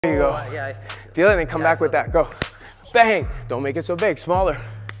There you go. Yeah, I feel it and then come back with that. Go. Bang. Don't make it so big. Smaller.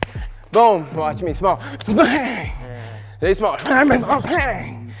 Boom. Watch me. Small. Bang. Very small.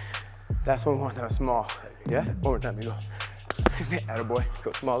 Bang. That's what we want. That small. Yeah? One more time. You go. Attaboy.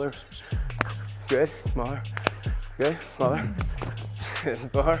 Go smaller. Good. Smaller. Good. Smaller.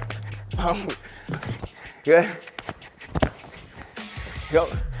 Smaller. Boom. Good. Go.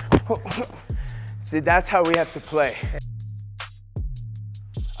 See, that's how we have to play.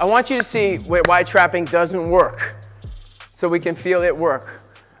 I want you to see why trapping doesn't work, so we can feel it work.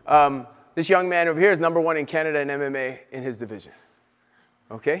 This young man over here is #1 in Canada in MMA in his division.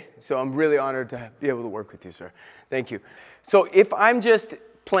 Okay, so I'm really honored to be able to work with you, sir. Thank you. So if I'm just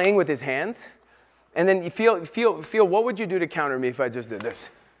playing with his hands, and then you feel, what would you do to counter me if I just did this?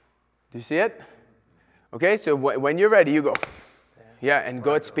 Do you see it? Okay, so when you're ready, you go. Yeah, and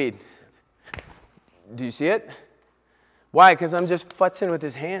go at speed. Do you see it? Why? Because I'm just futzing with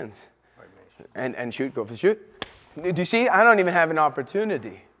his hands. And shoot, go for the shoot. Do you see? I don't even have an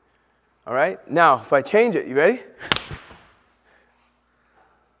opportunity. All right? Now, if I change it, you ready?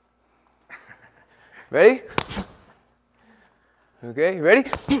 Ready? Okay, you ready?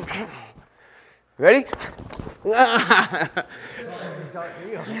 Ready? Right?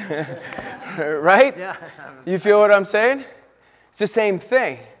 Yeah. You feel what I'm saying? It's the same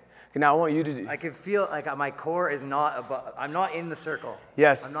thing. Now I want you to do. I can feel like my core is not above. I'm not in the circle.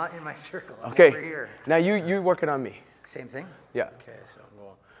 Yes. I'm not in my circle. I'm Okay. over here. Now you work it on me. Same thing? Yeah. Okay, so I'm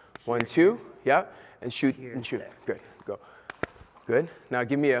going. 1, 2, yeah, and shoot Here, and shoot. there. Good, go. Good. Now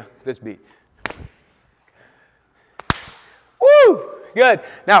give me this beat. Woo! Good.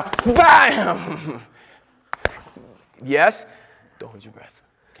 Now, bam! Yes. Don't hold your breath.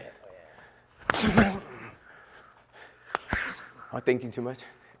 Okay. Oh, yeah. Not thinking too much.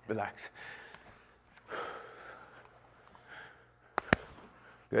 Relax.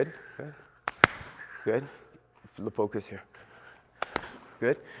 Good, good, good. Focus here.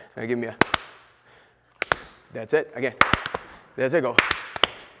 Good. Now give me a. That's it. Again. That's it. Go.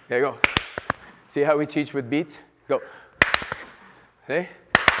 There you go. See how we teach with beats? Go. See?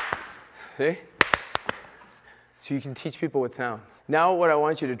 See? So you can teach people with sound. Now what I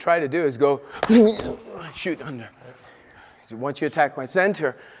want you to try to do is go shoot under. So once you attack my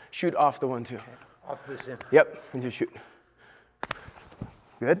center, shoot off the 1, 2. Okay. Off the center. Yep, and just shoot.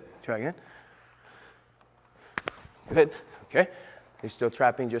 Good. Try again. Good. Okay. You're still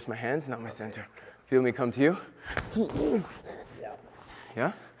trapping just my hands, not my center. Feel me come to you? Yeah.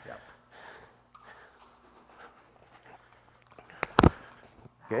 Yeah? Yeah.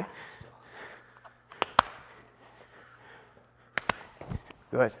 Okay.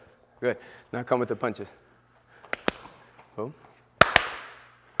 Good. Good. Now come with the punches. Boom.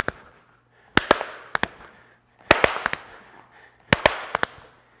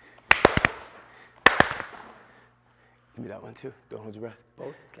 Give me that one too. Don't hold your breath.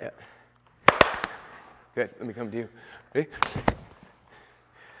 Both? Okay. Yeah. Good. Let me come to you. Ready?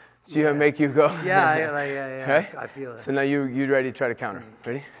 See how I make you go? Yeah, yeah. Right? I feel it. So now you're ready to try to counter.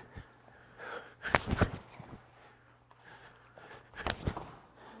 Ready?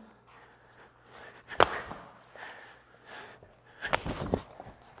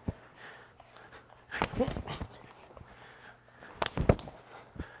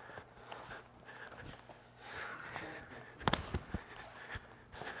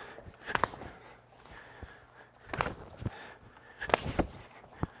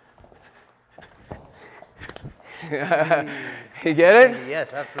 You get it?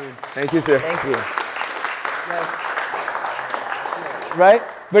 Yes, absolutely. Thank you, sir. Thank you. Yes. Right?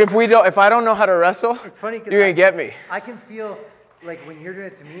 But if I don't know how to wrestle, It's funny because you're gonna get me. I can feel like when you're doing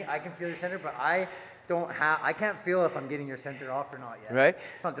it to me, I can feel your center, but I can't feel if I'm getting your center off or not yet. Right?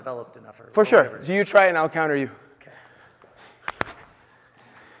 It's not developed enough. For sure. Whatever. So you try it and I'll counter you. Okay.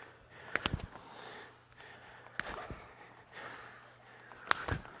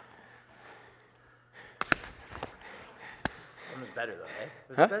 That one was better though, eh?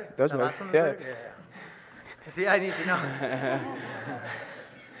 Was Huh? it better? That was The better. last one was Yeah. better? Yeah. See, I need to know.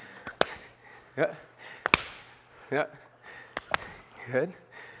 Yeah. Yeah. Good.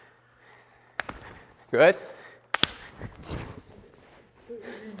 Good.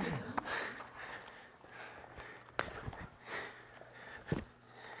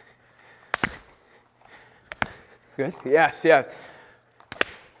 Good. Yes, yes.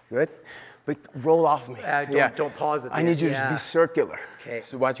 Good. But roll off me. Don't pause it. I need you to Yeah. just be circular. Okay.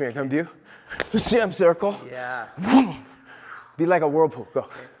 So watch me. I come to you. Same circle. Yeah. Be like a whirlpool. Go.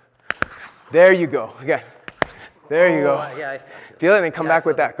 There you go. Okay. There you go. Yeah, I Feel it and then come back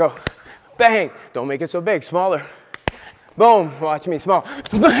with that. Go. Bang. Don't make it so big. Smaller. Boom, watch me, small.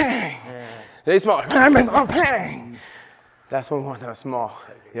 Bang. They small. Bang. That's what we want, that small.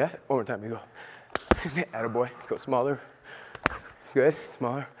 Yeah, one more time, you go. Attaboy, go smaller. Good,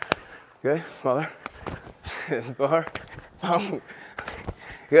 smaller. Good, smaller. Smaller. Boom.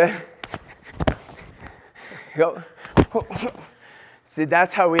 Good. Go. See,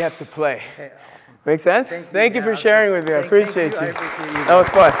 that's how we have to play. Okay, awesome. Make sense? Thank you for sharing with me. I appreciate you. I appreciate you. That was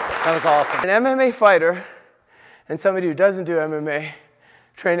fun. That was awesome. An MMA fighter and somebody who doesn't do MMA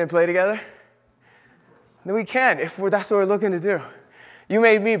train and play together? Then we can, if that's what we're looking to do. You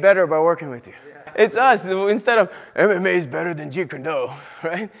made me better by working with you. Yeah, it's us. Instead of MMA is better than Jeet Kune Do,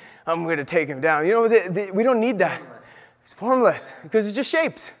 right? I'm going to take him down. You know, we don't need that. It's formless because it's just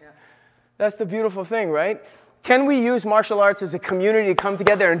shapes. Yeah. That's the beautiful thing, right? Can we use martial arts as a community to come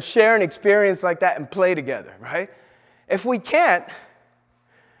together and share an experience like that and play together, right? If we can't,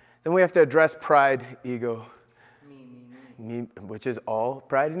 then we have to address pride, ego, me, which is all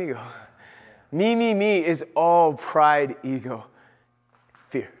pride and ego. Yeah. Me is all pride, ego,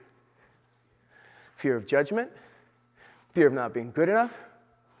 fear. Fear of judgment, fear of not being good enough,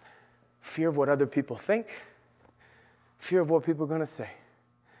 fear of what other people think, fear of what people are going to say,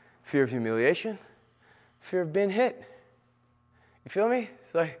 fear of humiliation, fear of being hit. You feel me?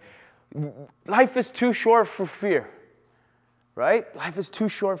 It's like, life is too short for fear, right? Life is too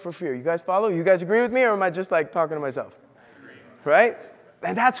short for fear. You guys follow? You guys agree with me, or am I just like talking to myself? Right?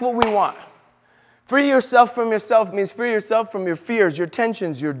 And that's what we want. Free yourself from yourself means free yourself from your fears, your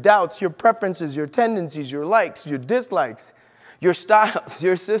tensions, your doubts, your preferences, your tendencies, your likes, your dislikes, your styles,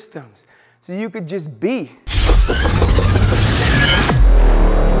 your systems. So you could just be.